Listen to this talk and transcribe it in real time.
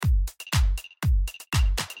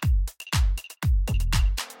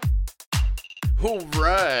All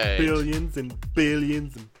right. Billions and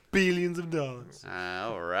billions and billions of dollars.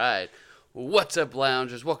 All right. What's up,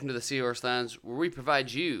 loungers? Welcome to the Seahorse Lounge, where we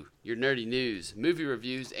provide you your nerdy news, movie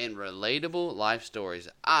reviews, and relatable life stories.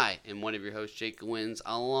 I am one of your hosts, Jake Wins.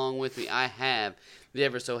 Along with me, I have the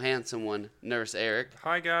ever so handsome one, Nurse Eric.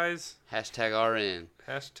 Hi, guys. #RN.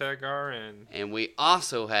 #RN. And we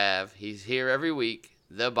also have, he's here every week,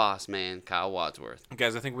 the boss man, Kyle Wadsworth.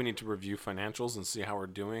 Guys, I think we need to review financials and see how we're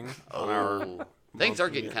doing on our... Things are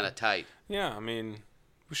getting kind of tight. Yeah, I mean,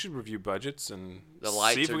 we should review budgets and The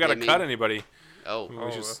lights see if are we got to dimming. cut anybody. Oh.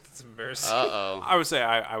 That's embarrassing. Uh-oh. I would say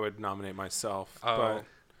I would nominate myself. Oh.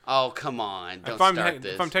 Oh, come on. Don't But start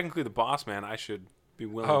this. if I'm technically the boss man, I should be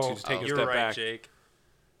willing to take a you're step right, back. Jake.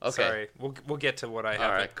 Okay. Sorry. We'll get to what I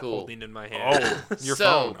have right, cool. holding in my hand. Oh, your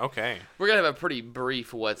So- phone. Okay. We're going to have a pretty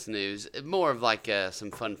brief What's News. More of like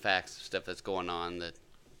some fun facts, stuff that's going on. That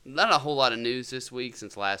not a whole lot of news this week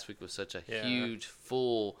since last week was such a Yeah. huge,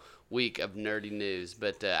 full week of nerdy news.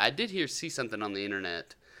 But I did see something on the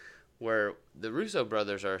internet where the Russo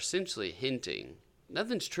brothers are essentially hinting,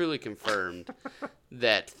 nothing's truly confirmed,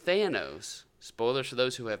 that Thanos, spoilers for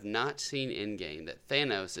those who have not seen Endgame, that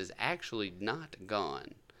Thanos is actually not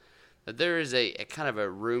gone. That there is a kind of a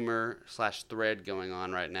rumor / thread going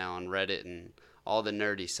on right now on Reddit and all the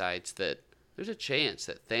nerdy sites that there's a chance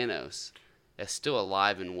that Thanos is still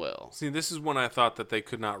alive and well. See, this is when I thought that they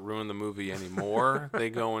could not ruin the movie anymore. They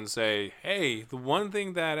go and say, hey, the one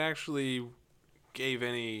thing that actually gave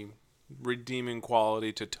any redeeming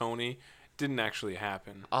quality to Tony didn't actually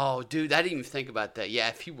happen. Oh, dude, I didn't even think about that. Yeah,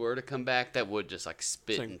 if he were to come back, that would just like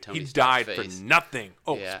spit It's in like, Tony he Stark's died face. for nothing.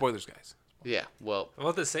 Oh, Yeah. spoilers, guys. Yeah, well, Well,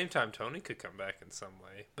 at the same time, Tony could come back in some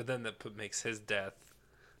way, but then that makes his death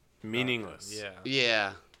Meaningless. yeah.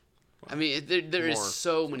 yeah. I mean, there is More-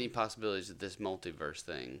 so many possibilities with this multiverse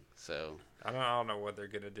thing. So, I don't know what they're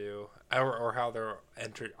gonna do or how they're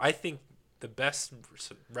entered. I think the best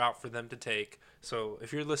route for them to take. So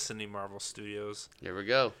if you're listening, Marvel Studios, here we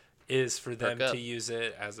go. is for them Perk up. to use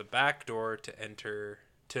it as a backdoor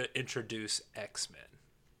to introduce X-Men.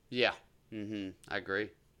 Yeah. I agree.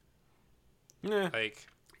 Yeah. Like,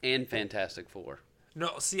 And Fantastic Four.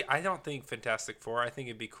 no, see, I don't think Fantastic Four. I think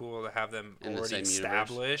it'd be cool to have them In the already same universe?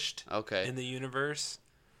 established Okay. in the universe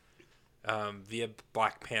via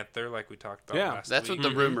Black Panther, like we talked about Yeah, last That's week. what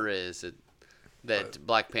the rumor is, that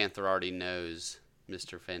Black Panther already knows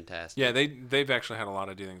Mr. Fantastic. Yeah, they've actually had a lot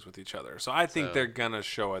of dealings with each other. So I think So- they're going to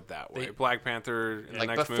show it that way. They- Black Panther in the Like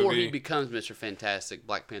next before movie. he becomes Mr. Fantastic,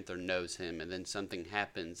 Black Panther knows him, and then something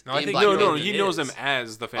happens. No, I in think- Black no, Panther. he it knows is. him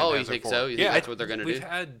as the Oh, Fantastic you think Four. so? You think Yeah, that's what they're gonna We've do?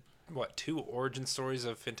 had what 2 origin stories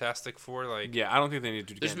of Fantastic Four? Like, yeah, I don't think they need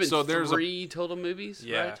to do it There's again. been So there's 3 total movies,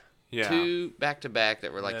 yeah, right? yeah. 2 back to back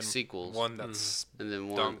that were and like then sequels, One that's and then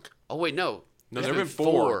one. dunk. Oh wait, no. No, There's there've been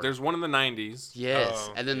 4. There's one in the 90s. Yes,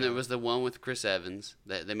 Oh, and then yeah. there was the one with Chris Evans.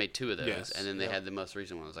 They made 2 of those, Yes. and then they Yeah. had the most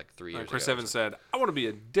recent one. It was like 3 years Chris ago. Evans said, I want to be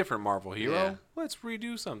a different Marvel hero. Yeah. Let's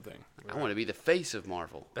redo something. I want to be the face of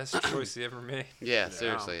Marvel. best choice he ever made. Yeah,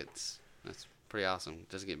 seriously, that's pretty awesome. It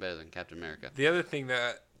doesn't get better than Captain America. The other thing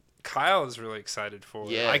that Kyle is really excited for.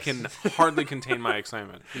 Yeah. I can hardly contain my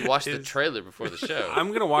excitement. You watched the Is- trailer before the show. I'm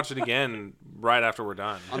going to watch it again right after we're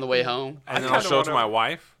done. On the way home, And then I I'll kinda show it to wanna- my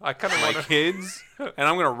wife, I kind of my want to. kids, and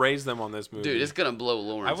I'm going to raise them on this movie. dude, it's gonna blow I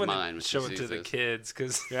Lauren's mind. when wouldn't she show it sees to the this. kids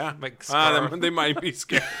because Yeah. like They might be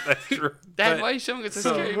scared. That's true. Dad, But- why are you showing us a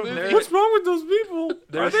so scary movie? there- What's wrong with those people? Are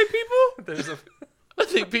There's- they people? there's a I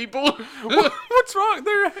think people. What's wrong?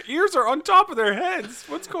 Their ears are on top of their heads.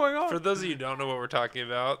 What's going on? for those of you who don't know what we're talking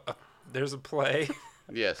about. There's a play.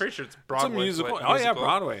 yes. Pretty sure it's It's a Broadway. musical. play- Oh, yeah, musical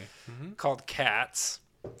Broadway. called Cats,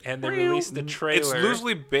 and they released the trailer. It's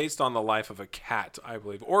loosely based on the life of a cat, I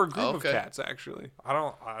believe, or a group of Okay. cats, actually.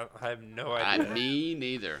 I have no I, idea. me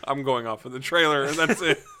neither. I'm going off of the trailer, and that's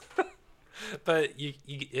it. But you,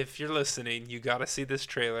 if you're listening, you got to see this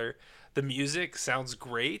trailer. The music sounds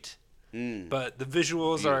great, but the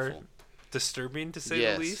visuals are Beautiful. disturbing to say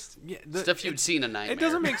Yes. the least. Yeah, Stuff you'd see in a nightmare. It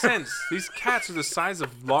doesn't make sense. These cats are the size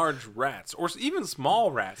of large rats, or even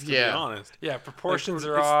small rats, to be Yeah. honest. Yeah, proportions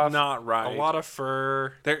Like, are it's off. not right. A lot of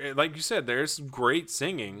fur. There, like you said, there's great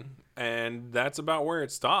singing, and that's about where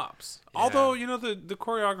it stops. Although, the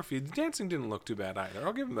choreography, the dancing didn't look too bad either.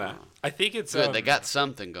 I'll give them that. I think it's Good. They got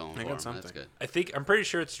something going They for got them. That's something. good. I'm pretty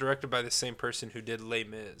sure it's directed by the same person who did Les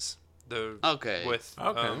Mis. Okay. With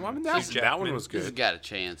Okay, well, I mean, Hugh that one Jackman. was This has good. got a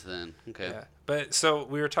chance then. Okay. Yeah. But so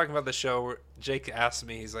we were talking about the show where Jake asked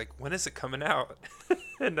me, he's like, when is it coming out?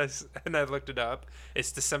 and I looked it up.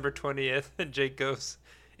 It's December 20th. And Jake goes,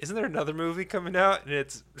 isn't there another movie coming out and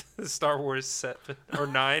it's Star Wars 7 or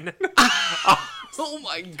 9? Oh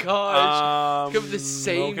my gosh! It's coming the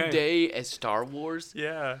same okay. day as Star Wars.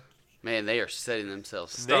 Yeah. Man, they are setting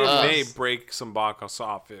themselves They up. may break some box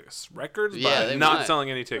office records, Yeah, but they not might. selling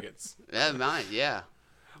any tickets. That might, yeah.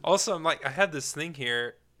 Also, I'm like, I had this thing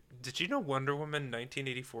here. Did you know Wonder Woman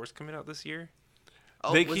 1984 is coming out this year?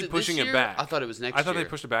 Oh, They was keep this pushing it year? back. I thought it was next I thought year. they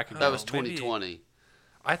pushed it back again. That was maybe- 2020.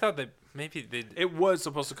 I thought that maybe they. It was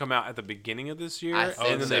supposed to come out at the beginning of this year, I and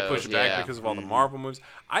think then they so, pushed it yeah. back because of all the Marvel movies.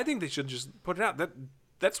 I think they should just put it out.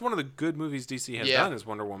 That's one of the good movies DC has Yeah. done is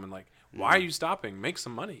Wonder Woman. Like, why are you stopping? Make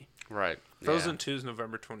some money. Right. Frozen 2 is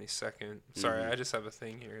November 22nd. Sorry, I just have a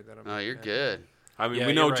thing here that I'm. Oh, you're looking at. good. I mean, Yeah,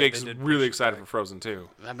 we know you're right, Jake's they did really push it excited back. for Frozen 2.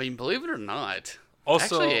 I mean, believe it or not.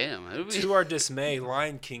 Also, Actually am. It would be- to our dismay,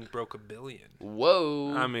 Lion King broke $1 billion.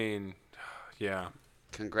 Whoa. I mean, yeah.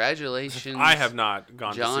 Congratulations. I have not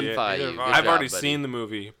gone John to see it. Fahey. Neither Good have I. I've job, already buddy. seen the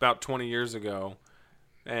movie about 20 years ago,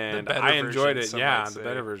 and better I enjoyed version, it. some Yeah, might the say.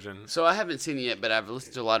 better version. So I haven't seen it yet, but I've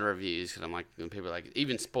listened to a lot of reviews because I'm like, when people are like,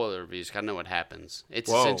 even spoiler reviews, 'cause I know what happens.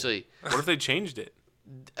 It's Whoa. essentially, What if they changed it?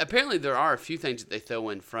 apparently there are a few things that they throw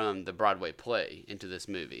in from the Broadway play into this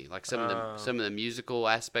movie, like some Oh. of the musical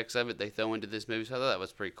aspects of it they throw into this movie. So I thought that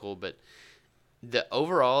was pretty cool. But the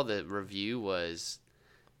review was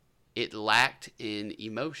it lacked in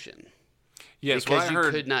emotion Yes, because what I you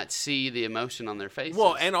heard. could not see the emotion on their faces.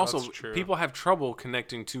 Well, and also That's true. people have trouble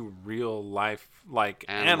connecting to real life like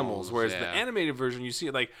animals, Animals, whereas the yeah. animated version you see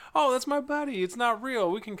it like, oh, that's my buddy. It's not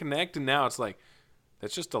real. We can connect, and now it's like,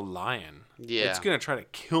 that's just a lion. Yeah. It's gonna try to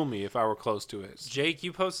kill me if I were close to it. Jake,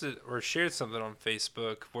 you posted or shared something on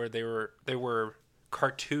Facebook where they were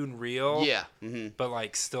cartoon real, yeah, but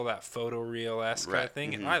like still that photo real esque kind of Right,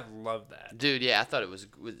 thing, and I love that. dude, yeah, I thought it was.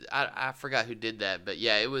 I forgot who did that, but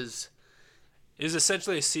yeah, it was. It was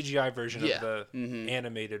essentially a CGI version Yeah, of the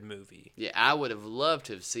animated movie. Yeah, I would have loved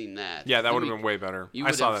to have seen that. Yeah, that You would have would- been way better. You I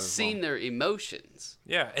would saw have that as seen well. their emotions.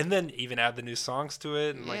 Yeah, and then even add the new songs to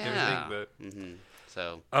it and like Yeah. everything.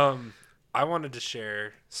 So. But I wanted to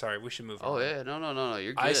share. Sorry, we should move on. Oh yeah, no,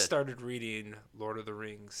 you're good. I started reading Lord of the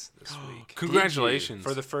Rings this week Congratulations.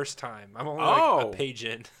 for the first time. I'm only Oh. like a page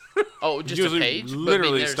in. Oh, just Usually a page. But I mean,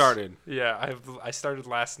 literally there's- started. Yeah, I started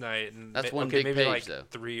last night, and That's one okay, big maybe page, like though.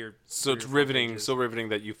 3 or So 3 it's or 4 riveting. pages. So riveting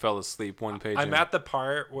that you fell asleep one page. I'm in. at the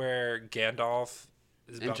part where Gandalf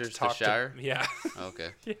is about Enters to the talk Shire? to. Yeah,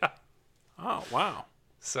 Okay. yeah. Oh wow!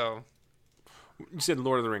 So You said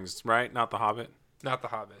Lord of the Rings, right? Not The Hobbit. not the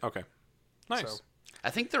Hobbit. Okay, nice. So, I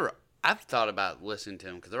think I've thought about listening to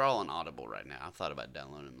them because they're all on Audible right now. I've thought about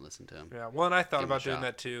downloading them and listening to them. yeah. Well, and I thought Give 'em a about doing shot.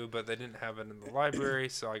 that too, but they didn't have it in the library,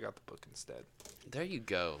 so I got the book instead. There you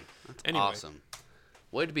go. That's Anyway. awesome.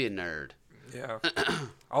 Way to be a nerd. Yeah.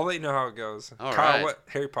 I'll let you know how it goes. All Kyle, right. what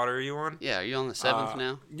Harry Potter are you on? Yeah, are you on the 7th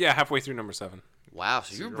now? Yeah, halfway through number 7. Wow,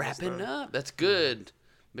 so you're you're almost wrapping done. up. That's good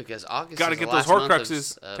because August. Got to is get the those last month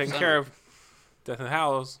Horcruxes taken summer. care of. Death and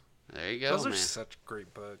Hallows. There you go, Those are man. such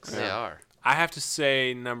great books. They are. I have to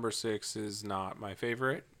say, number 6 is not my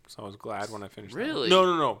favorite, so I was glad when I finished. that one. Really?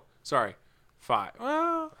 No. Sorry, 5.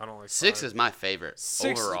 Well, I don't like 6 five. is my favorite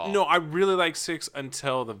 6. overall. No, I really like 6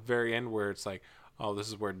 until the very end, where it's like, oh, this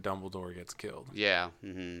is where Dumbledore gets killed. Yeah.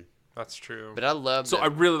 That's true. But I love. So I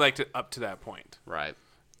really liked it up to that point. right.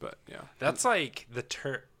 But yeah, That's like the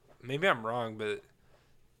turn. Maybe I'm wrong, but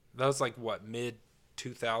that was like what, mid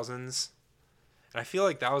 2000s, and I feel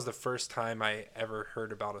like that was the first time I ever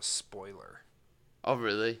heard about a spoiler. Oh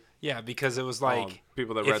really? Yeah, because it was like,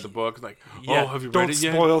 people that if read the book, like, yeah, oh, have you don't read it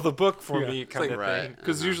yet? spoil the book for Yeah, me, it's kind like- of Right. thing.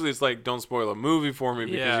 Because usually it's like, don't spoil a movie for me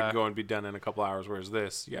because you Yeah. can go and be done in a couple hours. Whereas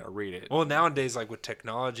this, you got to read it. Well, nowadays, like with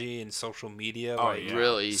technology and social media, Oh, like yeah.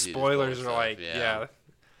 Real easy. to spoilers spoil are like, stuff, yeah.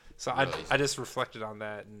 So Real easy. I just reflected on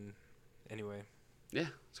that, and anyway, Yeah,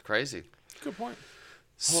 it's crazy. Good point.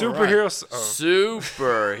 superheroes. Oh.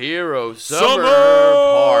 Superhero Summer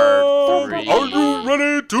Part 3. Are you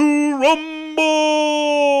ready to rumble?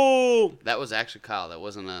 That was actually Kyle. That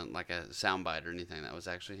wasn't like a soundbite or anything. That was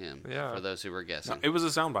actually him. Yeah. For those who were guessing. It was a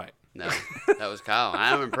soundbite. No, that was Kyle.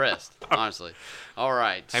 I'm impressed, honestly. All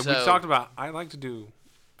right. Hey, so we talked about. I like to do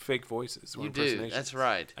fake voices. or you do. impersonations. That's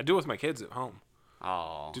right. I do it with my kids at home.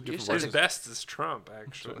 Oh, Do you're different such His a, voices. best is Trump,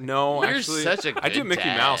 actually. No, You're actually, such a I do good Mickey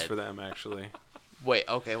Mouse dad. for them. Actually, wait.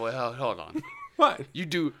 Okay. Wait. Hold on. what? You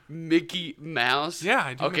do Mickey Mouse? Yeah,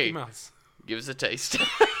 I do Okay. Mickey Mouse. Give us a taste.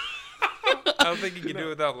 I don't think you can do it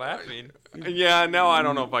without laughing. Yeah, now I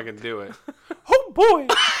don't know if I can do it. Oh boy,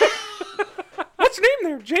 what's your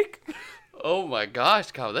name there, Jake? Oh my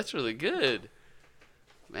gosh, Kyle, that's really good.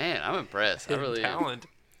 Man, I'm impressed. I Hidden really am. talent.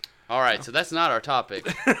 All right, so that's not our topic.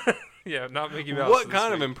 Yeah, not Mickey Mouse. What this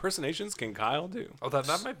kind of week. impersonations can Kyle do? Oh, that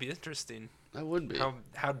might be interesting. That would be.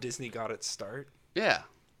 How Disney got its start. Yeah.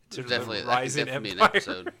 To the Definitely. That could rising definitely be an empire.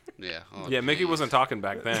 episode. Yeah. Oh, Yeah, Mickey geez. wasn't talking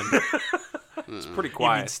back then. It's pretty You mean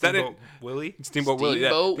quiet. Steamboat Willie? Steamboat Willie. Yeah.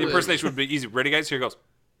 Steamboat The impersonation would be easy. Ready, guys? Here goes.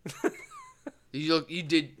 You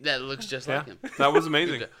did. That looks just Yeah, like him. that was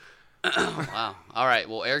amazing. Wow. All right.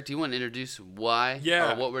 Well, Eric, do you want to introduce why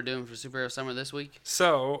Yeah. or what we're doing for Superhero Summer this week?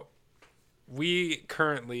 So, we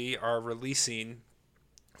currently are releasing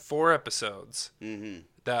 4 episodes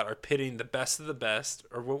that are pitting the best of the best,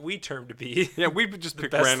 or what we term to be. Yeah, we just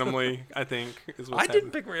picked best- randomly. I think is what's I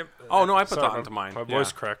didn't pick Ram. Oh, no, I put Sorry, that into mine. My Yeah.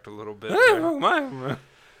 voice cracked a little bit. there.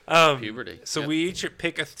 Puberty. So Yep. we each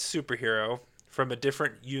pick a superhero from a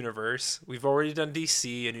different universe. We've already done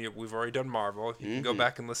DC and we've already done Marvel. You can go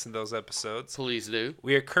back and listen to those episodes. Please do.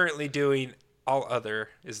 We are currently doing all other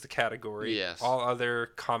is the category. Yes. All other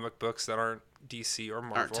comic books that aren't DC or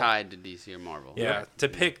Marvel. Aren't tied to DC or Marvel. Yeah, to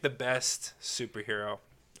pick the best superhero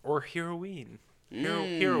or heroine.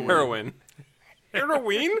 Heroine. Heroin.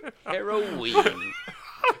 Heroin? Heroine.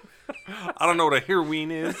 I don't know what a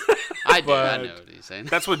heroine is. I do. I But- know what he's saying.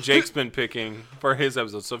 That's what Jake's been picking for his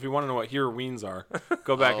episode. So if you want to know what heroines are,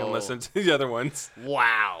 go back and Oh. listen to the other ones.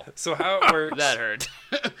 Wow. So how it works That hurt.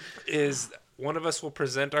 is one of us will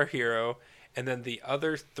present our hero, and then the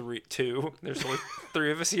other two. There's only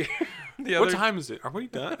 3 of us here. The What other, time is it? Are we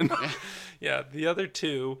done? yeah, the other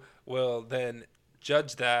 2 will then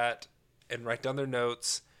judge that and write down their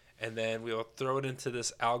notes, and then we'll throw it into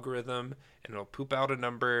this algorithm, and it'll poop out a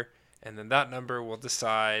number, and then that number will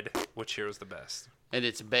decide which hero's the best. And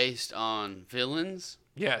it's based on villains,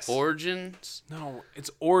 Yes. origins, No, it's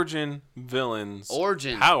origin, villains,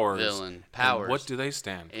 origin, powers. villain, and powers. what do they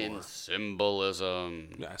stand for? and symbolism,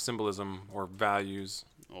 Yeah, symbolism or values.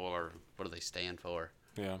 or what do they stand for?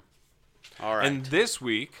 Yeah. All right. And this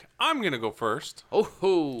week, I'm going to go first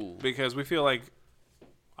oh, because we feel like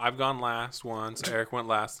I've gone last once, Eric went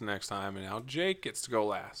last the next time, and now Jake gets to go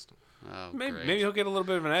last. oh Maybe, great. maybe he'll get a little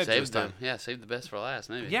bit of an edge this save time. save the best for last.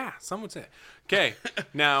 Maybe. Yeah, some would say. Okay,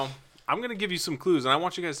 now I'm going to give you some clues, and I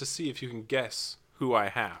want you guys to see if you can guess who I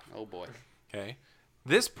have. Oh boy. Okay,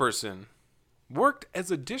 this person worked as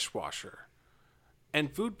a dishwasher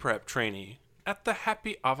and food prep trainee at the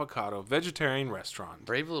Happy Avocado Vegetarian Restaurant.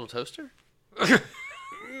 Brave Little Toaster.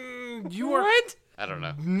 You are I don't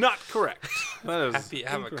know. not correct. That is Happy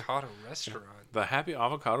incorrect. Avocado Restaurant. The Happy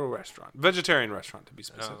Avocado Restaurant. Vegetarian restaurant, to be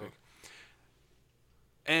specific.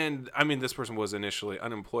 And, I mean, this person was initially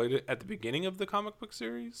unemployed at the beginning of the comic book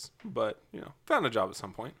series, but, found a job at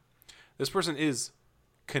some point. This person is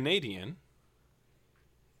Canadian.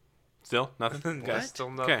 Still? Nothing? Okay. Still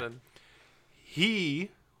Okay. nothing. He,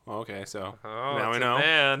 okay, so Oh, now it's we a know,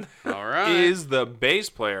 man. All right. is the bass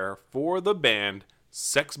player for the band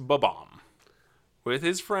Sex Bob-omb with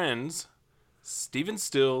his friends Steven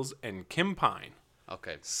Stills and Kim Pine.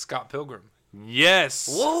 Okay. Scott Pilgrim. Yes.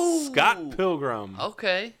 Whoa. Scott Pilgrim.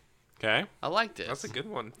 Okay. Okay. I like this. That's a good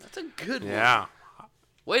one. That's a good one. Yeah.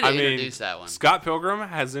 Way to I mean, introduce that one. Scott Pilgrim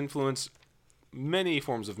has influenced many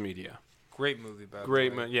forms of media. Great movie, by the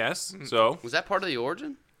Great, way. yes. So, Was that part of the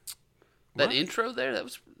origin? That What? intro there? That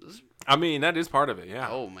was I mean, that is part of it. Yeah.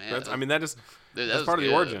 Oh, man. That's, I mean, that is dude, that that's was part of the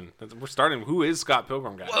good. origin. We're starting. Who is Scott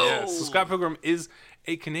Pilgrim, guys? Whoa. Yes. So Scott Pilgrim is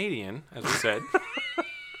a Canadian, as we said.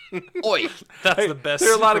 Oi. That's the best.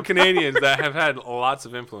 There are a lot of Canadians that have had lots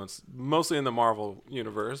of influence, mostly in the Marvel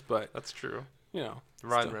universe, but That's true. still.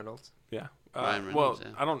 Ryan Reynolds. Yeah. Ryan Well, Reynolds,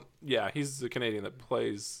 yeah. I don't. Yeah, he's the Canadian that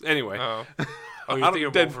plays. Anyway. Oh. I Oh, you're don't- thinking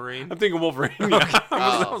of Dead- Wolverine? I'm thinking Wolverine. Yeah.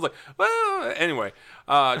 I was like, well, anyway.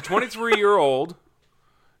 23-year-old.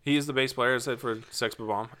 He is the bass player, as I said, for Sex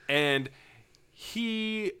Bob-omb. And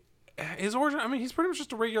his origin, I mean, he's pretty much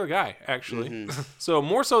just a regular guy, actually. Mm-hmm. So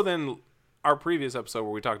more so than our previous episode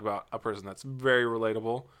where we talked about a person that's very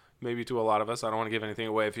relatable, maybe to a lot of us. I don't want to give anything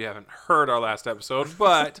away if you haven't heard our last episode.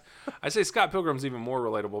 But I say Scott Pilgrim's even more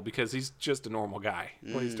relatable because he's just a normal guy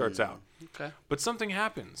when he starts out. Okay. But something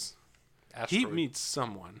happens. He Asteroid. meets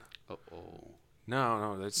someone. Uh-oh.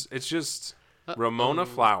 No, it's just Ramona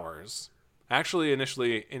Flowers. Actually,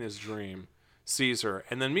 initially in his dream, sees her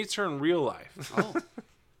and then meets her in real life, Oh.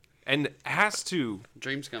 and has to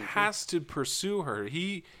Dreams come true. pursue her.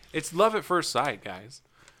 It's love at first sight, guys.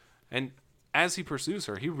 And as he pursues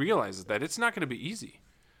her, he realizes that it's not going to be easy.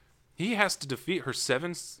 He has to defeat her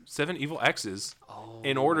seven evil exes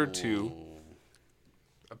in order to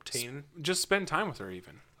Obtain. just spend time with her,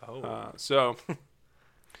 even. Oh. So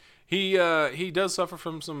he does suffer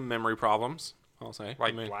from some memory problems, I'll say.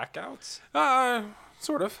 Like I mean, blackouts?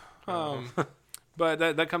 sort of. But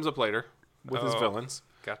that comes up later with his Oh. villains.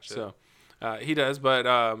 Gotcha. So, He does,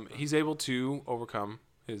 but he's able to overcome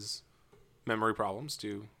his memory problems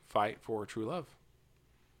to fight for true love.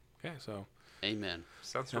 Okay, so Amen.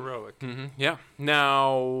 Sounds heroic. yeah.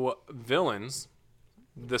 Now villains,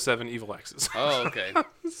 the 7 evil exes. Oh, okay.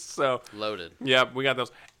 So Loaded. yeah, we got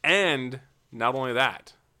those, and not only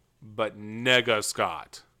that, but Nega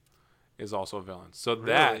Scott is also a villain. So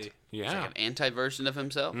that Really? It's yeah. like an anti-version of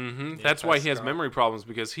himself. That's why he has Scott. memory problems,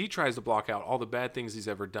 because he tries to block out all the bad things he's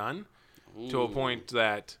ever done to a point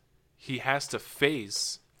that he has to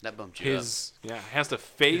face That bumped you has to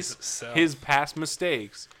face His self. his past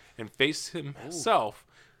mistakes and face himself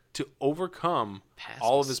to overcome Past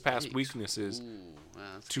all of his past mistakes. weaknesses up. Ooh, wow,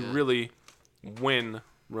 that's to good. really win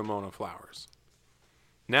Ramona Flowers.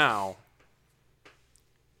 Now,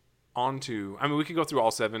 I mean, we could go through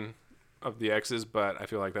all 7 of the X's, but I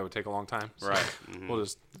feel like that would take a long time. So Right. We'll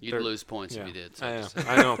just You'd they're- lose points yeah. if you did. So I know. just-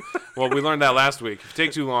 I know. Well, we learned that last week. If you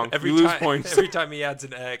take too long, you lose points. Every time he adds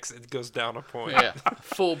an X, it goes down a point. yeah,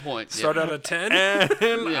 full points. Start yeah. out at 10.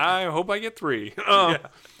 And Yeah. I hope I get 3.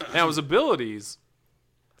 Now his abilities.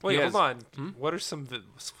 Wait, He has- hold on. What are some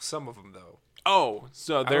of them though? Oh,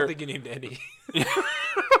 so I don't they're think you named any.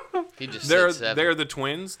 He just they're said 7. they're the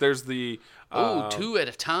twins. There's the Ooh, 2 at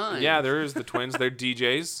a time. yeah. There is the twins. They're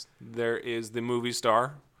DJs. There is the movie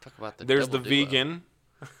star. Talk about the There's the double duo. vegan.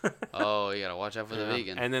 Oh, you gotta watch out for the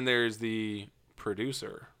vegan. And then there's the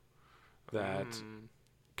producer that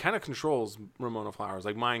kind of controls Ramona Flowers,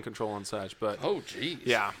 like mind control and such. But Oh, jeez.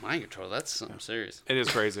 Yeah. Mind control. That's something serious. it is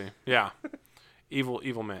crazy. Yeah, evil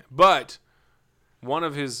man. But one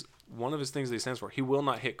of his things that he stands for, he will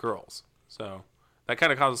not hit girls. So that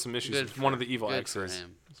kind of causes some issues Good with for- one of the evil good for exes.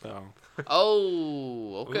 him. So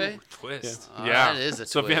Oh, okay. Ooh, twist. Oh, yeah, that is a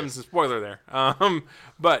so if you haven't twist. seen spoiler there,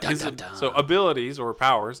 but Dun, his dun, dun. so abilities or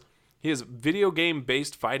powers, he has video game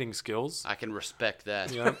based fighting skills, I can respect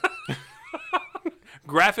that. yeah.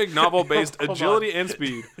 graphic novel based Hold on. agility and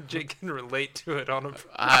speed. Jake can relate to it on a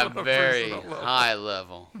I'm on a very personal level. high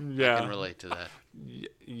level. Yeah. I can relate to that.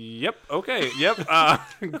 Yep. Okay. Yep.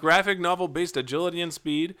 Graphic novel based agility and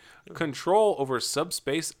speed, control over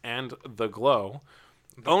subspace and the glow,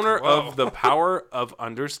 owner glow. of the power of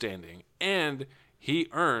understanding, and he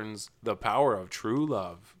earns the power of true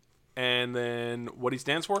love. And then what he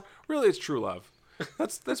stands for? Really, it's true love.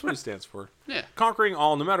 That's what he stands for. Yeah. Conquering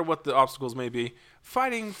all, no matter what the obstacles may be,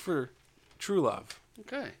 fighting for true love.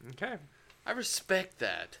 Okay. Okay. I respect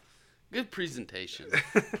that. Good presentation.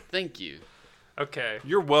 Thank you. Okay.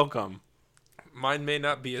 You're welcome. Mine may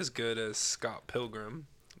not be as good as Scott Pilgrim,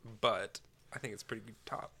 but I think it's pretty good.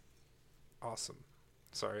 Top. Awesome.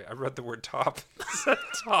 Sorry, I read the word top. I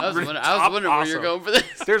was wondering where you're awesome. going for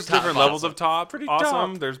this. There's Top different levels of top. Pretty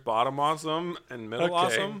awesome. top. There's bottom awesome and middle Okay.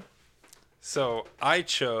 awesome. So I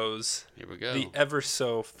chose Here we go. the ever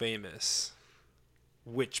so famous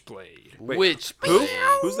Witchblade. Which Who? blade?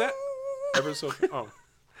 Who's that? Ever so. Oh.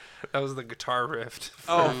 That was the guitar riff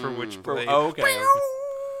for, Oh, for Witchblade. Oh, okay.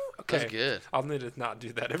 That's Okay. good. I'll need to not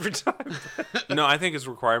do that every time. No, I think it's a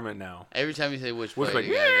requirement now. Every time you say which blade, blade?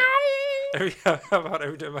 you gotta How about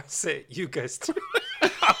every time I say it, you guys do? All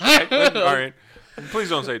right. Please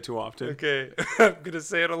don't say it too often. Okay, I'm gonna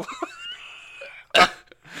say it a lot.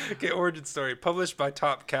 Okay, origin story. Published by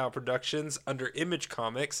Top Cow Productions under Image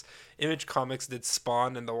Comics. Image Comics did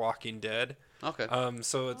Spawn and The Walking Dead. get. Okay.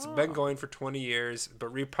 So it's been going for 20 years, but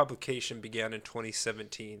republication began in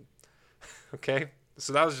 2017. Okay,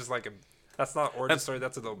 so that was just like that's not origin story.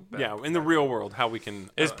 That's a little Yeah, in the real world, how we can.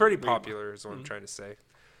 It's pretty read- popular, is what I'm trying to say.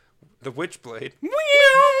 The Witchblade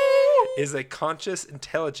is a conscious,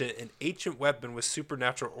 intelligent, and ancient weapon with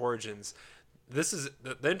supernatural origins. This is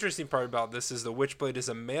the interesting part about this is the Witchblade is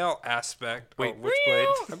a male aspect. Wait. Witchblade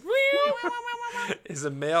is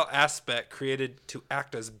a male aspect created to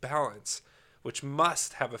act as balance, which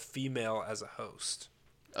must have a female as a host.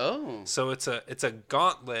 Oh. So it's a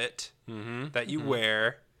gauntlet that you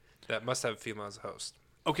wear that must have a female as a host.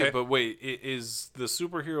 Okay, Okay. but wait, is the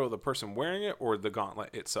superhero the person wearing it or the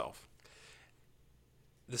gauntlet itself?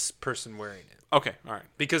 This person wearing it. Okay, all right.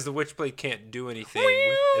 Because the Witchblade can't do anything.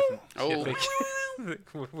 If Oh.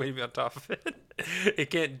 it, wait on top of it. It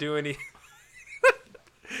can't do any.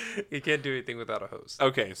 It can't do anything without a host.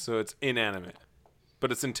 Okay, so it's inanimate,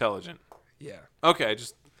 but it's intelligent. Yeah. Okay,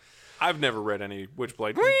 I've never read any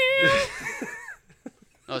Witchblade.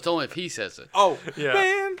 No, it's only if he says it. Oh, Yeah.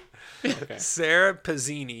 man. Okay. Sarah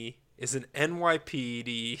Pazzini is an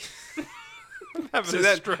NYPD. having So a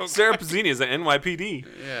that stroke. Sarah Pazzini is an NYPD.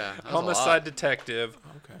 Yeah. that was a Homicide lot. detective.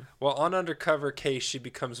 Okay. While on undercover case, she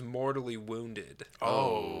becomes mortally wounded.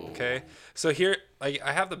 Oh. Okay, so here, like,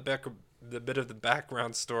 I have the bit of the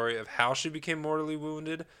background story of how she became mortally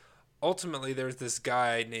wounded. ultimately, there's this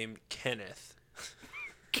guy named Kenneth.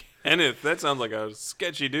 Kenneth, that sounds like a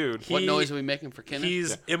sketchy dude. What noise are we making for Kenneth?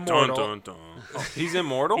 He's immortal. Dun, dun, dun. Oh, he's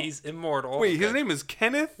immortal? He's immortal. Wait, his name is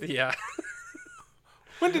Kenneth? Yeah.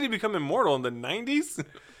 When did he become immortal? In the 90s?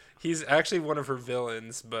 He's actually one of her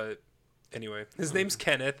villains, but anyway. His name's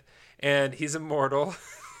Kenneth, and he's immortal.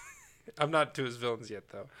 I'm not to his villains yet,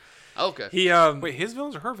 though. Okay. Wait, his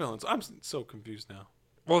villains or her villains? I'm so confused now.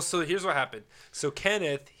 Well, so here's what happened. So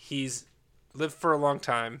Kenneth, he's lived for a long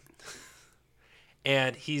time,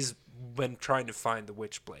 and he's been trying to find the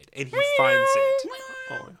Witchblade, and he finds it,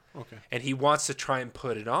 Oh, okay. and he wants to try and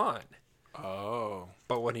put it on. Oh.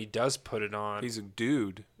 But when he does put it on, He's a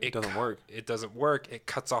dude. It doesn't work. It doesn't work. It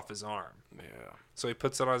cuts off his arm. Yeah. So he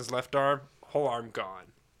puts it on his left arm, whole arm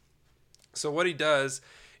gone. So what he does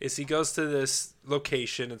is he goes to this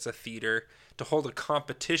location, it's a theater, to hold a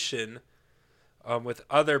competition with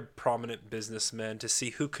other prominent businessmen to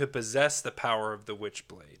see who could possess the power of the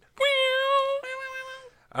Witchblade.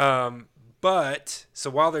 But so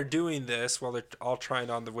while they're doing this, while they're all trying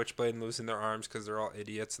on the Witchblade and losing their arms because they're all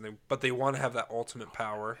idiots, but they want to have that ultimate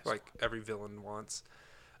power, like every villain wants.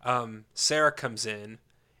 Sarah comes in,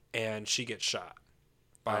 and she gets shot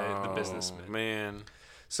by the businessman. Man.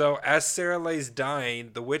 So as Sarah lays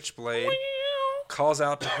dying, the Witchblade calls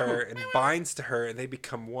out to her and binds to her, and they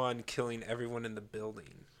become one, killing everyone in the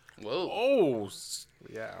building. Whoa. Oh.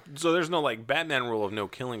 Yeah. So there's no like Batman rule of no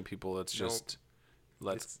killing people. It's just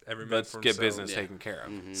let's every man get for himself. business Yeah. taken care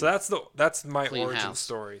of. So that's my Clean origin house.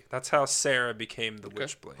 story. That's how Sarah became the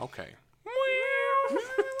Witchblade. Okay.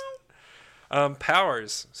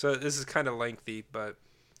 Powers. So this is kind of lengthy, but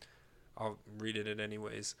I'll read it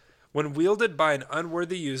anyways. When wielded by an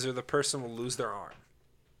unworthy user, the person will lose their arm.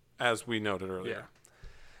 As we noted earlier.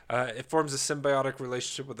 It forms a symbiotic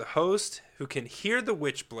relationship with the host, who can hear the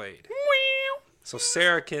Witchblade. So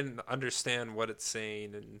Sarah can understand what it's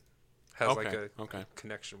saying and has like a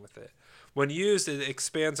connection with it. When used, it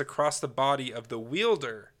expands across the body of the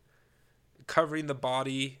wielder, covering the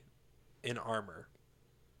body in armor.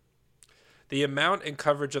 The amount and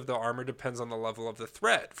coverage of the armor depends on the level of the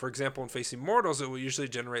threat. For example, when facing mortals, it will usually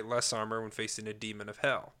generate less armor when facing a demon of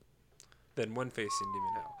hell than when facing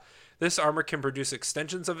demon hell. This armor can produce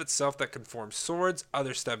extensions of itself that can form swords,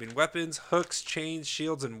 other stabbing weapons, hooks, chains,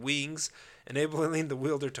 shields, and wings, enabling the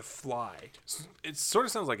wielder to fly. It sort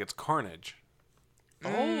of sounds like it's Carnage.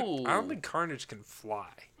 Oh. I don't think Carnage can fly.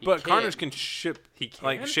 But can. Carnage can ship, He can?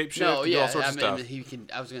 like shapeshift, No, do yeah. all sorts I of mean, stuff. he can.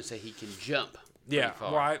 I was gonna say he can jump. Yeah,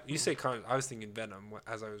 pretty far. well, you say Carnage. I was thinking Venom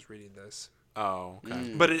as I was reading this. Oh,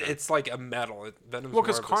 okay. But it's like a metal. Venom's Well,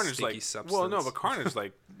 because more of a Carnage, sticky like, substance. well, no, but Carnage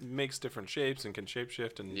like makes different shapes and can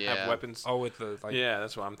shapeshift and Yeah. have weapons. Oh, with the like. Yeah,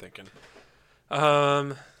 that's what I'm thinking.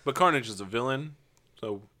 Um, But Carnage is a villain,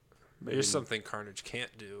 so here's something Carnage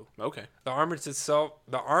can't do. okay. The armor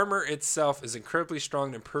itself is incredibly strong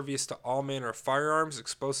and impervious to all manner of firearms,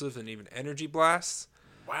 explosives, and even energy blasts.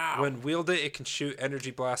 Wow. When wielded, it can shoot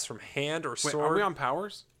energy blasts from hand or Wait, sword. are we on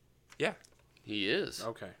powers? Yeah. He is.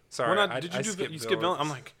 Okay. Sorry, We're not, I did you do skipped you skip villain? villains. I'm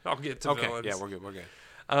like, I'll get to okay, villains. yeah, we're good.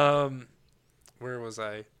 Where was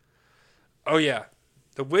I? Oh yeah,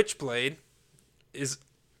 the Witchblade is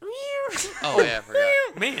Oh yeah, I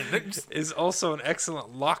forgot. Man, that just- is also an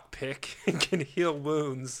excellent lockpick and can heal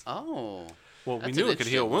wounds. Oh. well, we That's knew an it could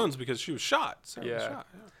heal interesting one. wounds because she was shot. Sarah was Yeah. shot,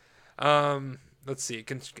 yeah. Let's see. It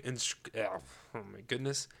can. Oh my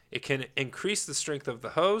goodness! It can increase the strength of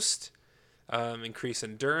the host, increase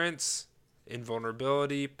endurance,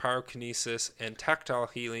 invulnerability, pyrokinesis, and tactile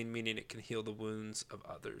healing, meaning it can heal the wounds of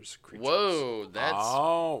others. Creatures. Whoa,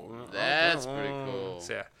 that's okay. pretty cool.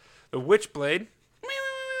 So yeah, the Witchblade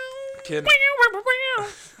can.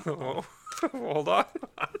 Oh, hold on.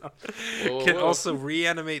 Whoa, Can whoa. also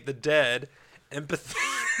reanimate the dead. Empathy.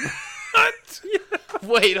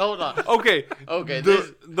 Wait, hold on. Okay. Okay,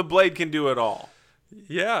 this- The blade can do it all.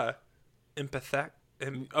 Yeah.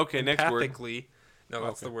 Okay, next word. Empathically. No,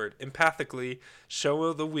 that's Okay. the word. Empathically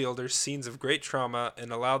show the wielder scenes of great trauma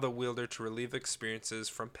and allow the wielder to relieve experiences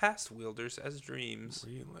from past wielders as dreams.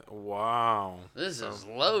 Wow. This is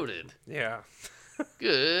loaded. Yeah.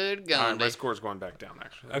 Good All right, Gandhi. my score's going back down,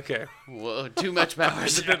 actually. Okay. Whoa, too much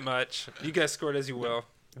powers. It's a bit much. You guys scored as you will.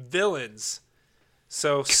 Villains.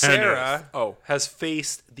 So Sarah has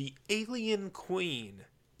faced the Alien Queen.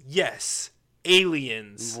 Yes.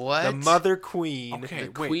 Aliens. What? The Mother Queen. Okay,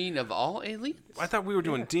 The wait. queen of all aliens? I thought we were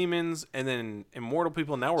doing demons and then immortal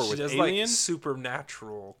people. Now we're She with does like aliens.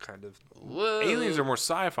 supernatural kind of. Whoa. Aliens are more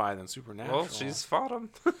sci-fi than supernatural. Well, she's fought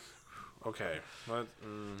them. okay. What?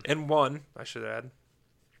 And one, I should add.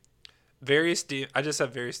 I just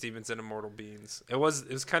have various demons and immortal beings. It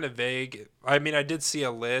was kind of vague. I mean, I did see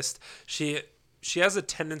a list. She has a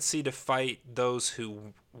tendency to fight those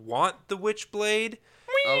who want the Witchblade.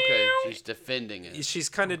 Okay, she's defending it. She's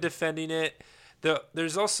kind of defending it.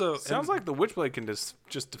 There's also Sounds like the Witchblade can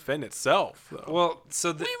just defend itself, though. well,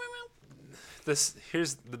 so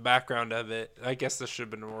here's the background of it. I guess this should have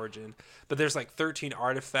been an origin, but there's like 13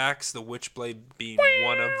 artifacts, the Witchblade being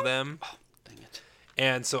one of them. Oh, dang it.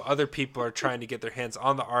 And so other people are trying to get their hands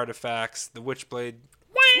on the artifacts. The Witchblade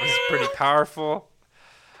is pretty powerful.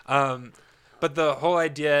 But the whole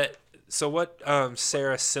idea. So what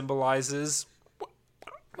Sarah symbolizes?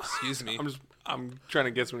 Excuse me. I'm trying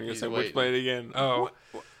to guess when you're He's gonna say waiting. Witchblade again. Oh.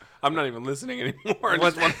 I'm not even listening anymore. I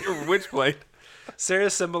just want to hear Witchblade. Sarah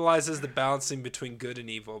symbolizes the balancing between good and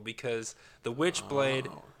evil because the Witchblade.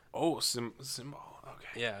 Symbol.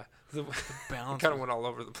 Okay. Yeah. The Balance. kind of went all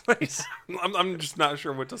over the place. I'm just not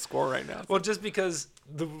sure what to score right now. Well, just because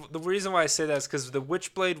the reason why I say that is because the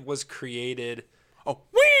Witchblade was created Oh,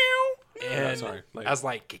 and sorry. as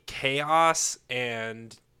like chaos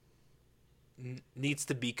and needs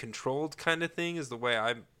to be controlled kind of thing is the way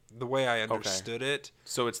I understood it.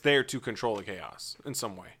 So it's there to control the chaos in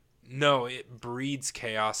some way. No, it breeds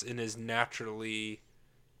chaos and is naturally.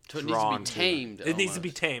 So it needs to Drawn be to it. tamed. It needs to be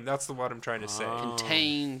almost. tamed. That's what I'm trying to say.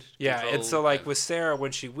 Contained. Yeah, and controlled, so like kind with Sarah,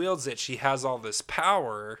 when she wields it, she has all this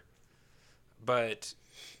power, but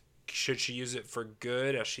should she use it for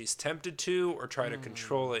good as she's tempted to, or try to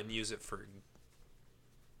control it and use it for?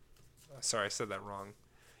 Sorry, I said that wrong.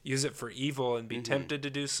 Use it for evil and be tempted to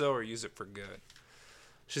do so, or use it for good.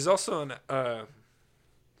 She's also a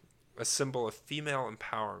symbol of female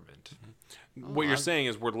empowerment. What you're saying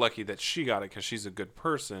is we're lucky that she got it because she's a good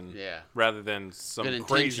person, Yeah. rather than some Good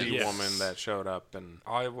crazy intentions. woman that showed up and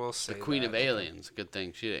I will say The Queen of that. Aliens. Good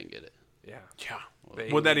thing she didn't get it. Yeah. yeah.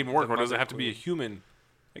 Would that even work, The or does it Mother have to be a Queen. human,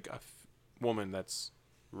 like a woman that's,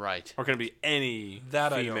 Right. or can it be any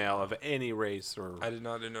That I don't female know. of any race or? I did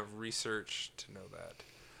not do enough research to know that.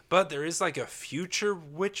 But there is like a future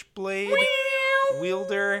Witchblade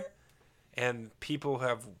wielder, and people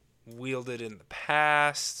have wielded in the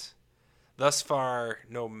past. Thus far,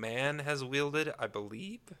 no man has wielded, I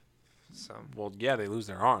believe. So, Well, yeah, they lose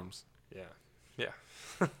their arms. yeah.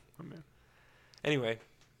 Oh, man. Anyway,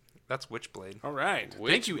 that's Witchblade. All right.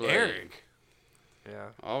 Thank you, Witchblade. Eric. Yeah.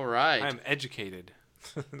 All right. I'm educated.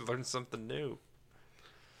 Learn something new.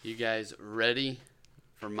 You guys ready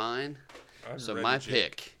for mine? I'm So ready, my Jake.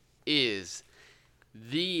 pick is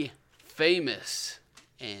the famous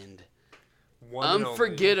and One and only.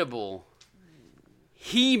 unforgettable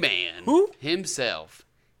He-Man Who? himself.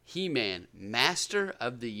 He-Man, Master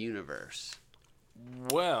of the Universe.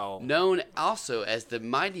 Well, Known also as the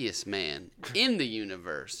mightiest man in the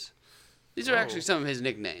universe. These are actually some of his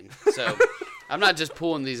nicknames. So I'm not just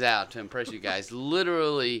pulling these out to impress you guys.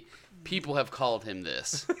 Literally, people have called him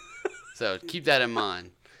this. So keep that in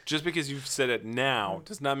mind. just because you've said it now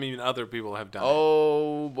does not mean other people have done it.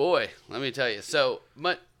 Oh boy, let me tell you. So,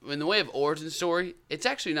 in the way of origin story, it's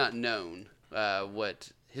actually not known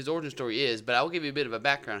what his origin story is, but I will give you a bit of a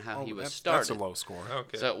background how he was That's started. a low score.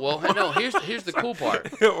 Okay. So, well, no, here's the cool part.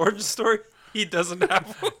 Origin story? He doesn't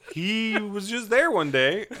have one. He was just there one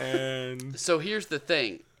day, and So here's the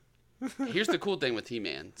thing. Here's the cool thing with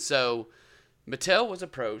He-Man. So Mattel was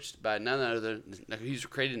approached by none other. He was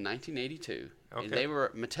created in 1982, and Okay.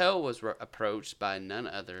 Mattel was approached by none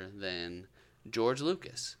other than George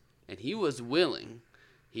Lucas, and he was willing.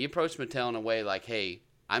 He approached Mattel in a way like, "Hey,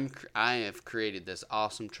 I have created this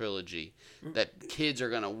awesome trilogy that kids are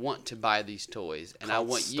gonna want to buy these toys, and I Called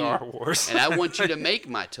want Star you, Wars. and I want you to make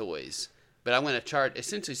my toys, but I'm gonna charge."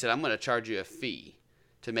 Essentially, said, "I'm gonna charge you a fee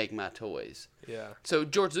to make my toys." Yeah. So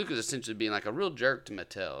George Lucas essentially being like a real jerk to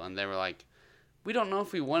Mattel, and they were like, "We don't know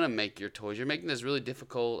if we want to make your toys. You're making this really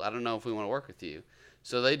difficult. I don't know if we want to work with you."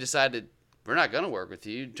 So they decided, we're not going to work with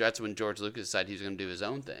you. That's when George Lucas decided he was going to do his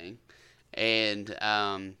own thing. And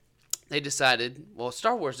they decided, well,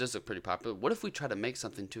 Star Wars does look pretty popular. What if we try to make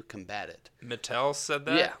something to combat it? Mattel said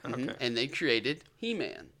that? Yeah. Okay. Mhm. And they created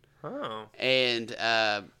He-Man. Oh. And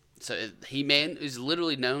so He-Man is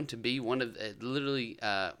literally known to be one of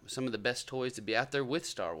some of the best toys to be out there with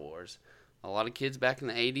Star Wars. A lot of kids back in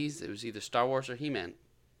the 80s, it was either Star Wars or He-Man.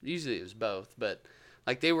 Usually it was both, but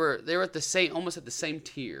like they were at the same, almost at the same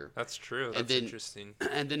tier. That's true. And That's then- interesting.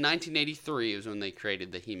 And then 1983 was when they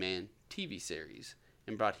created the He-Man TV series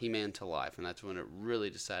and brought He-Man to life, and that's when it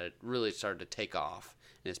really started to take off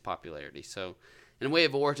in its popularity. So, in a way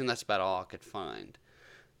of origin, that's about all I could find.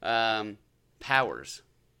 Powers.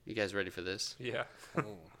 You guys ready for this? Yeah.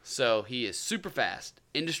 So he is super fast,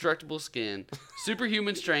 indestructible skin,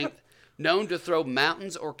 superhuman strength, known to throw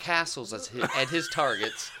mountains or castles at his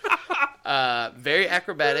targets. Very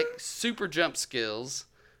acrobatic, super jump skills,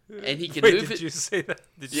 and he can Wait, move did it. you say that?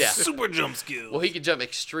 Did you Yeah. say- Super jump skills. Well, he can jump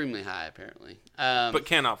extremely high, apparently. But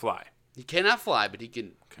cannot fly. He cannot fly, but he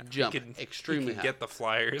can jump He can extremely high. get the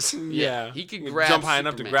flyers. Yeah, he can You grab jump high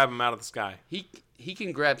enough to Superman. grab him out of the sky. He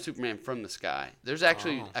can grab Superman from the sky. There's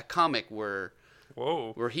actually a comic where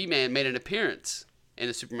Whoa. He-Man made an appearance in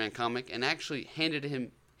a Superman comic and actually handed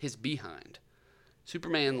him his behind.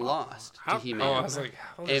 Superman lost How- to He-Man. Oh, I was like,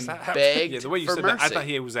 how does and that happen? begged Yeah, the way you for said mercy. that, I thought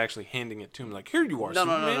he was actually handing it to him. Like, here you are, No,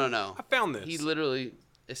 no, Superman. no. I found this. He literally,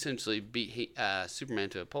 essentially beat Superman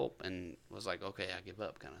to a pulp and was like, "Okay, I give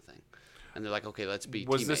up," kind of thing. And they're like, "Okay, let's be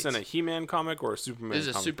was teammates." this in a He-Man comic or a Superman This is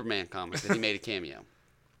a comic? Superman comic that he made a cameo.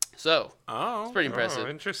 So Oh. it's pretty impressive. Oh,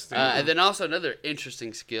 interesting. And then also another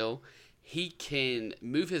interesting skill. He can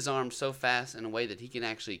move his arm so fast in a way that he can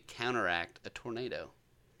actually counteract a tornado.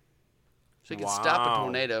 So he can stop a Wow.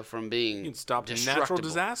 tornado from being You can stop a natural destructible.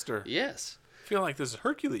 disaster. Yes. I feel like this is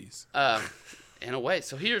Hercules. In a way.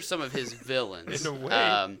 So here's some of his villains. In a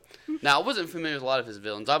way. Now, I wasn't familiar with a lot of his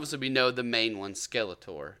villains. Obviously, we know the main one,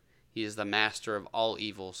 Skeletor. He is the master of all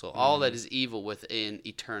evil. So all that is evil within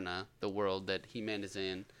Eterna, the world that He-Man is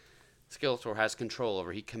in, Skeletor has control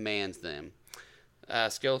over. He commands them.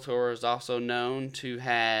 Skeletor is also known to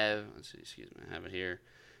have, let's see, excuse me, I have it here.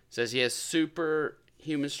 It says he has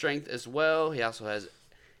superhuman strength as well. He also has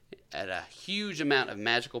at a huge amount of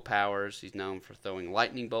magical powers. He's known for throwing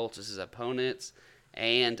lightning bolts at his opponents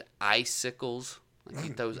and icicles. Like he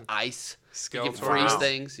throws ice. He can Skeletor freeze Wow.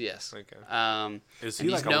 things. Yes. Okay. Is and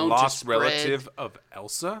he he's like a known to lost spread- relative of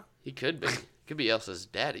Elsa? He could be. Could be Elsa's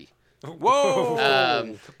daddy.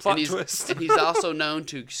 Whoa! Plot and he's, twist. and he's also known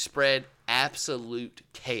to spread absolute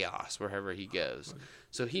chaos wherever he goes.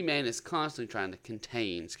 So He-Man is constantly trying to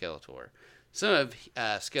contain Skeletor. Some of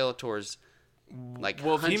Skeletor's like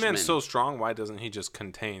well, if henchmen, He-Man's so strong, why doesn't he just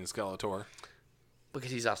contain Skeletor? because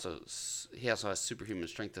he also has superhuman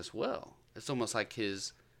strength as well. It's almost like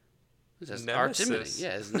his arch enemy. Nemesis.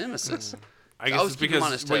 Yeah, his nemesis. I guess always it's keep him on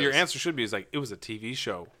because his what your toes. answer should be is like, it was a TV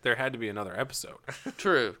show. There had to be another episode.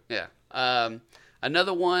 True. Yeah.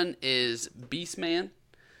 Another one is Beastman.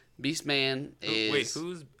 Beastman is Wait,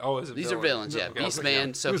 who's? Oh, is it? these are villains. Yeah, Okay.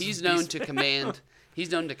 Beastman. So Who's he's known Beastman? to command.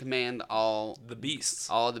 He's known to command all The beasts.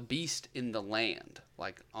 the beast in the land,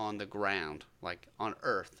 like on the ground, like on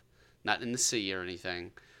Earth, not in the sea or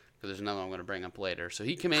anything. Because there's another one I'm going to bring up later. So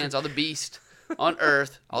he commands all the beast on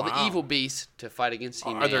Earth, all the Wow. evil beasts to fight against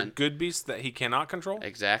He-Man. Are there good beasts that he cannot control?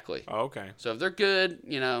 Exactly. Oh, okay. So if they're good,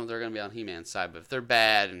 they're going to be on He-Man's side. But if they're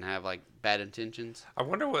bad and have like bad intentions, I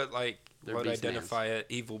wonder what They're would beast identify an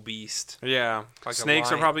evil beast. Yeah. Like a Snakes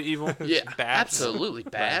are lion. probably evil. yeah, Bats. absolutely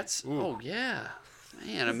bats. Ooh. Oh yeah,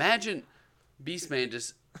 man! Imagine Beastman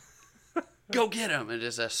just go get him, and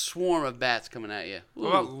just a swarm of bats coming at you. What Ooh,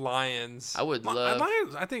 about lions? I would love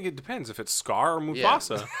Lions, I think it depends if it's Scar or Yeah.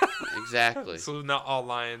 Mufasa. exactly. So not all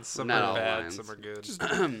lions. Some Not are all bad. lions. Some are good.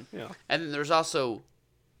 Yeah. And then there's also,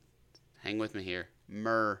 hang with me here,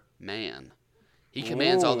 Merman. He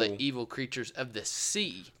commands all the Ooh. evil creatures of the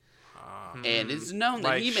sea, and it's known that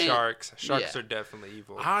Like He-Man. sharks. Sharks Yeah. are definitely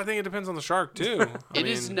evil. I think it depends on the shark too. It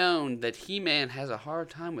is known that He-Man has a hard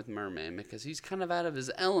time with Merman because he's kind of out of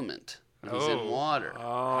his element when he's in Oh. water.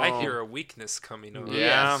 Oh. I hear a weakness coming on. Yeah.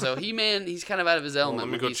 Yeah. So He-Man, he's kind of out of his Well, element let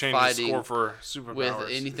me when go he's change the fighting score for superpowers. with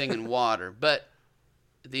anything in water. But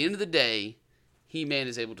at the end of the day, He-Man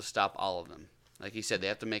is able to stop all of them. Like you said, they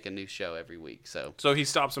have to make a new show every week. So So he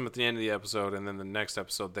stops them at the end of the episode, and then the next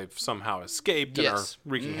episode they've somehow escaped and yes, are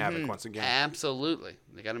wreaking havoc once again. Absolutely,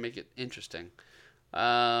 they got to make it interesting.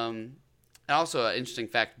 And also, an interesting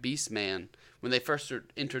fact: Beastman. When they first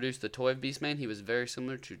introduced the toy of Beastman, he was very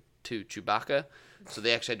similar to Chewbacca. So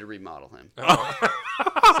they actually had to remodel him.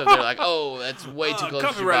 So they're like, "Oh, that's way too close to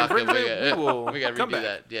copyright Chewbacca. infringement. We We got to will come redo back."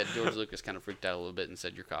 that." Yeah, George Lucas kind of freaked out a little bit and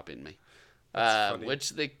said, "You're copying me," funny.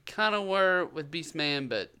 which they kind of were with Beastman,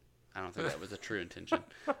 but I don't think that was a true intention.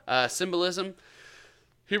 Symbolism.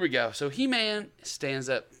 Here we go. So He-Man stands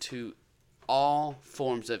up to all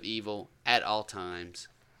forms of evil at all times,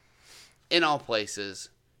 in all places,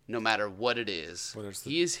 no matter what it is. Whether it's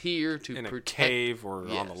He is here to in a protect. cave or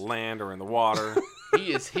on the Yes. land or in the water.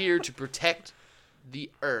 He is here to protect the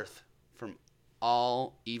Earth from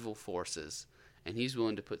all evil forces, and he's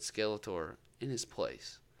willing to put Skeletor in his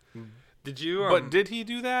place. Did you? But did he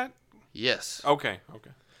do that? Yes. Okay.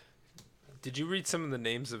 Did you read some of the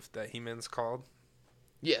names of that He-Man's called?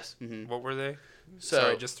 Yes. hmm What were they? So,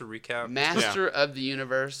 Sorry, just to recap. Master of the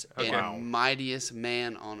Universe and Wow. mightiest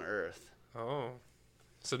man on Earth. Oh,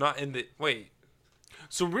 so not in the wait.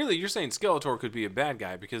 So really, you're saying Skeletor could be a bad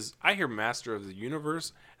guy because I hear Master of the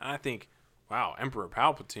Universe, and I think, wow, Emperor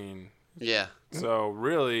Palpatine. Yeah. So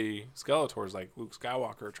really, Skeletor's like Luke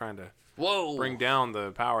Skywalker trying to Whoa. bring down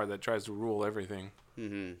the power that tries to rule everything.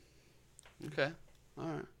 Okay. All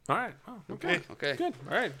right. All right. Oh, okay. Okay. Good.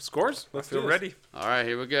 All right. Scores. I Let's feel do this. ready. All right.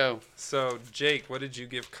 Here we go. So, Jake, what did you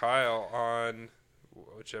give Kyle on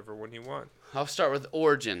whichever one you want? I'll start with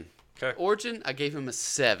Origin. Okay. Origin, I gave him a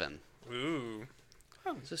 7. Ooh.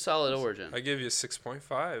 It's a solid Origin. I gave you a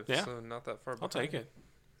 6.5, Yeah. so not that far I'll behind. take it.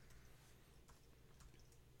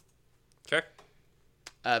 Okay.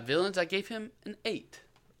 Villains, I gave him an 8.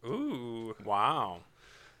 Ooh. Wow.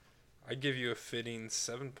 I give you a fitting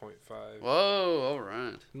 7.5. Whoa. All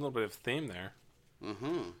right. A little bit of theme there. I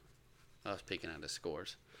was peeking at his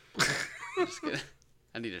scores. Just kidding.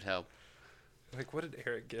 I needed help. Like, what did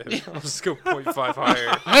Eric give? I'll just go 0.5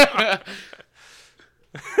 higher.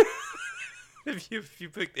 if you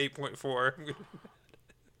picked 8.4.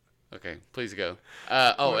 Okay, please go.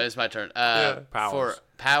 It's my turn. Powers. For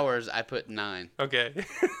Powers, I put 9. Okay.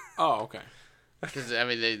 Oh, okay. Because, I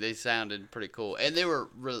mean, they sounded pretty cool. And they were...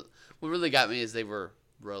 what really got me is they were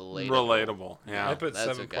relatable. Relatable. Yeah. I put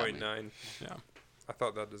That's what got me. 7.9. Yeah. I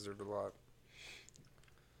thought that deserved a lot.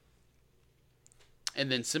 And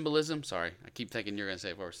then Symbolism, sorry, I keep thinking you're going to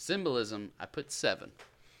say it first. Symbolism, I put 7.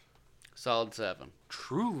 Solid 7.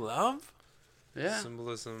 True love? Yeah,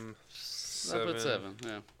 Symbolism, I 7. put 7,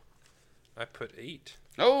 yeah. I put 8.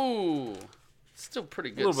 Oh! Still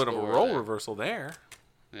pretty A good little bit of a score role there. reversal there.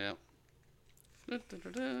 Yeah.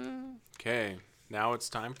 Okay. Now it's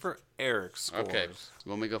time for Eric's scores. Okay.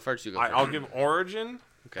 When we go first, you go I'll first. give Origin.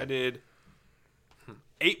 Okay. I did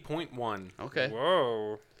 8.1. Okay.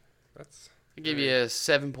 Whoa. That's... I give you a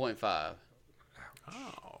 7.5.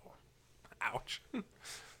 Oh. Ouch.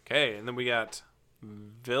 Okay, and then we got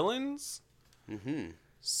Villains.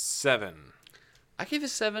 7. I gave it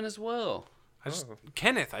 7 as well.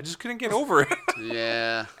 Kenneth, I just couldn't get over it.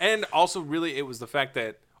 Yeah. And also, really, it was the fact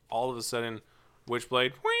that all of a sudden,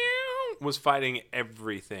 Witchblade was fighting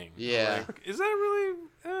everything. Yeah. Like, is that really?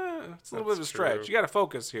 It's a little bit of a That's stretch. true. You got to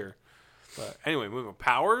focus here. But anyway, moving on.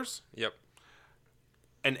 Powers, Yep.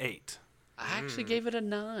 an 8. I actually gave it a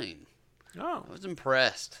 9. Oh, I was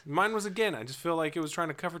impressed. mine was again. I just feel like it was trying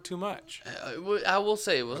to cover too much. I will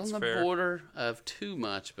say it was That's on the fair. border of too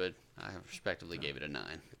much, but I respectively gave it a 9.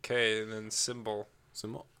 Okay, and then Symbol.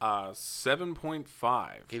 Symbol,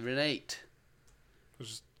 7.5. Gave it an 8. Which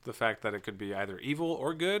is the fact that it could be either evil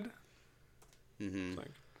or good. Mm-hmm.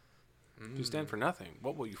 Like, you stand for nothing.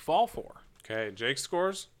 What will you fall for? Okay, Jake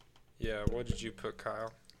scores. Yeah, what did you put,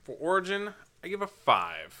 Kyle? For Origin, I give a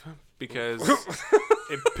 5 because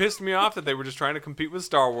it pissed me off that they were just trying to compete with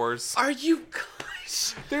Star Wars. Are you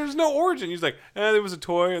guys? There's no Origin. He's like, there was a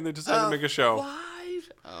toy and they decided to make a show. 5?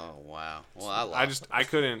 Oh, wow. Well, I lost. I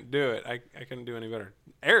couldn't do it. I couldn't do any better.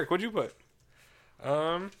 Eric, what'd you put?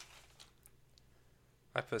 I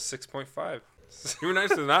put 6.5. You were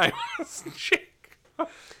nicer than I was. Jake.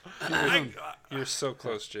 You're so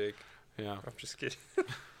close, Jake. Yeah. I'm just kidding.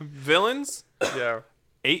 Villains, Yeah.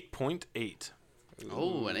 8.8.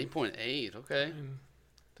 Oh, an 8.8. Okay. I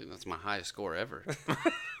think that's my highest score ever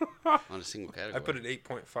on a single category. I put an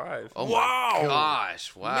 8.5. Oh Wow. my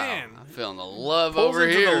gosh! Wow, Man. I'm feeling the love Pulls over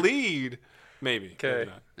into here. the lead. Maybe. Okay. Maybe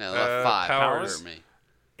not. Yeah, left 5. Powers. Hurt me.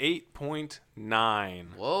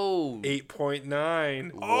 8.9. Whoa!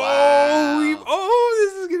 8.9. Wow.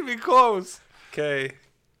 This is going to be close. Okay.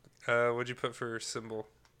 What'd you put for Symbol?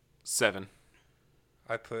 7.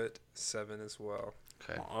 I put 7 as well.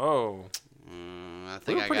 Okay. Oh. I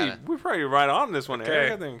think I got it. We're probably right on this one, Okay.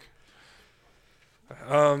 Eric, I think.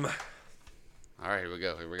 All right, here we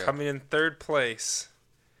go. Coming in third place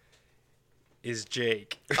is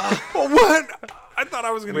Jake. What? I thought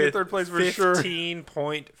I was going to get With third place for sure.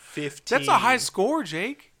 15.15. That's a high score,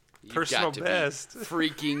 Jake. You've personal got to be best.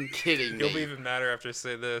 freaking kidding You'll me. be even madder after I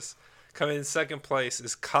say this. Coming in second place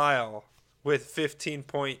is Kyle with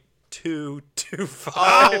 15.225.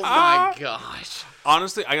 Oh my gosh!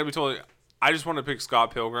 Honestly, I got to be totally... I just want to pick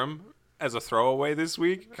Scott Pilgrim as a throwaway this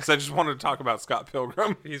week because I just wanted to talk about Scott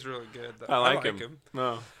Pilgrim. He's really good. Though. I like him.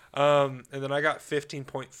 No. And then I got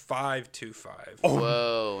 15.525.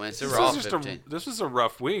 Whoa, man! So we're all 15. This was a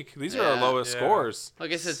rough week. These are Yeah. our lowest Yeah. scores. I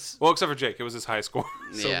guess it's Well, except for Jake. It was his high score.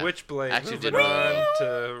 So yeah. Witchblade Actually moving did on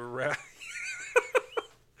to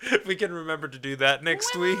we can remember to do that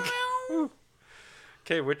next week.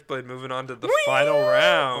 Okay, Witchblade moving on to the final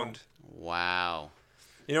round. Wow.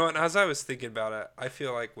 You know what? As I was thinking about it, I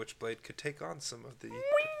feel like Witchblade could take on some of the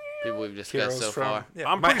people we've discussed Heroes so from. far.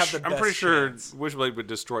 Yeah, I'm might pretty, have the I'm pretty best sure chance. Witchblade would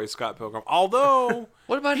destroy Scott Pilgrim. Although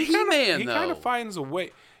What about He-Man, he though? kind of finds a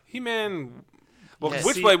way. He-Man. Well, Yeah,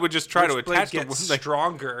 Witchblade would just try to Witchblade attach gets the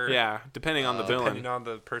stronger. yeah, depending on the villain. Depending on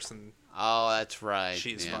the person Oh, that's right.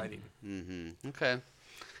 she's fighting. Mm-hmm. Okay.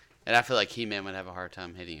 And I feel like He-Man would have a hard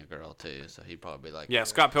time hitting a girl, too, so he'd probably be like, Yeah,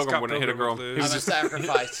 Scott Pilgrim Scott wouldn't hit a Pilgrim girl. would He I'm was a just,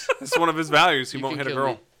 sacrifice. it's one of his values. He You won't can hit a kill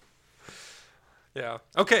girl. me. Yeah.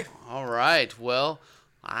 Okay. All right. Well,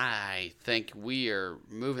 I think we are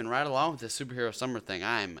moving right along with this superhero summer thing.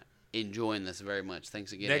 I'm enjoying this very much.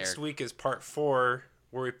 Thanks again, Next Eric. week is part 4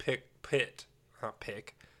 where we pit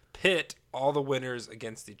all the winners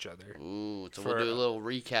against each other. Ooh, so For- we'll do a little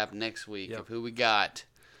recap next week Yep. of who we got,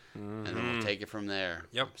 and then we'll take it from there.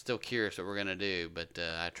 Yep. I'm still curious what we're going to do, but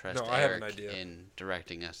I trust No, I have Eric an idea. in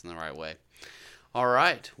directing us in the right way. All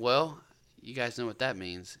right. Well, you guys know what that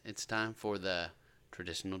means. It's time for the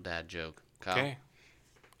traditional dad joke. Kyle? Okay.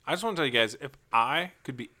 I just want to tell you guys, if I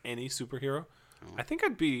could be any superhero, I think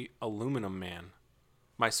I'd be Aluminum Man.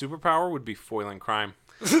 My superpower would be foiling crime.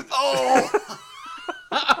 Oh!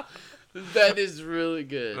 That is really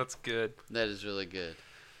good. That's good. That is really good.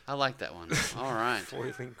 I like that one. All right.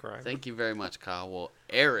 Foiling crime. Thank you very much, Kyle. Well,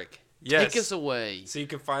 Eric, Yes. take us away. So you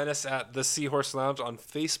can find us at the Seahorse Lounge on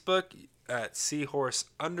Facebook, at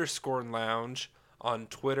Seahorse_Lounge on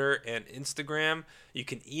Twitter and Instagram. You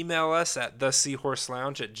can email us at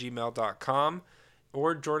theseahorselounge@gmail.com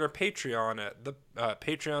or join our Patreon at the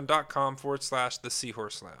patreon.com/the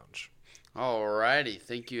Seahorse Lounge. Alrighty.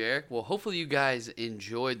 Thank you, Eric. Well, hopefully you guys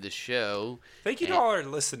enjoyed the show. Thank you to And- all our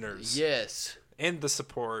listeners Yes. and the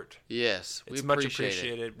support. Yes. We It's much appreciate it.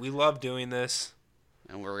 appreciated. We love doing this.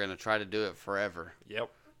 And we're going to try to do it forever. Yep.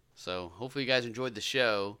 So hopefully you guys enjoyed the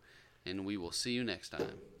show, and we will see you next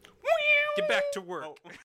time. Get back to work.